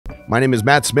My name is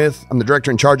Matt Smith. I'm the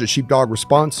director in charge of Sheepdog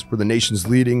Response for the nation's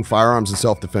leading firearms and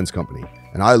self-defense company.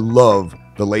 And I love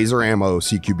the Laser Ammo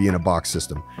CQB in a box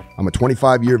system. I'm a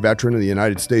 25-year veteran of the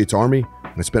United States Army,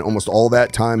 and I spent almost all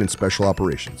that time in special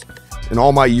operations. In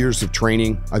all my years of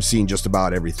training, I've seen just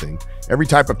about everything. Every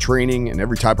type of training and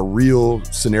every type of real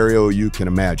scenario you can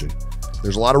imagine.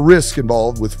 There's a lot of risk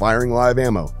involved with firing live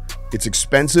ammo. It's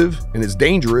expensive and it's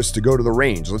dangerous to go to the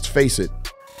range, let's face it.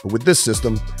 But with this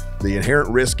system, the inherent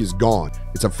risk is gone.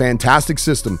 It's a fantastic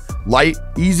system, light,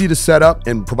 easy to set up,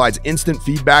 and provides instant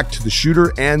feedback to the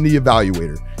shooter and the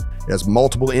evaluator. It has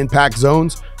multiple impact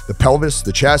zones, the pelvis,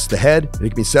 the chest, the head, and it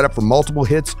can be set up for multiple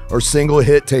hits or single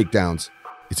hit takedowns.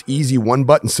 It's easy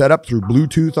one-button setup through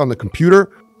Bluetooth on the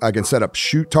computer. I can set up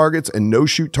shoot targets and no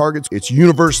shoot targets. It's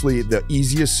universally the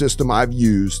easiest system I've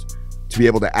used to be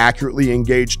able to accurately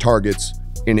engage targets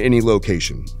in any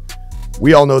location.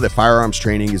 We all know that firearms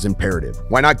training is imperative.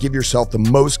 Why not give yourself the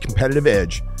most competitive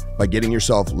edge by getting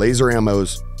yourself Laser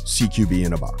Ammo's CQB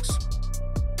in a box?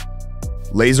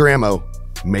 Laser Ammo,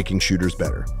 making shooters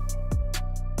better.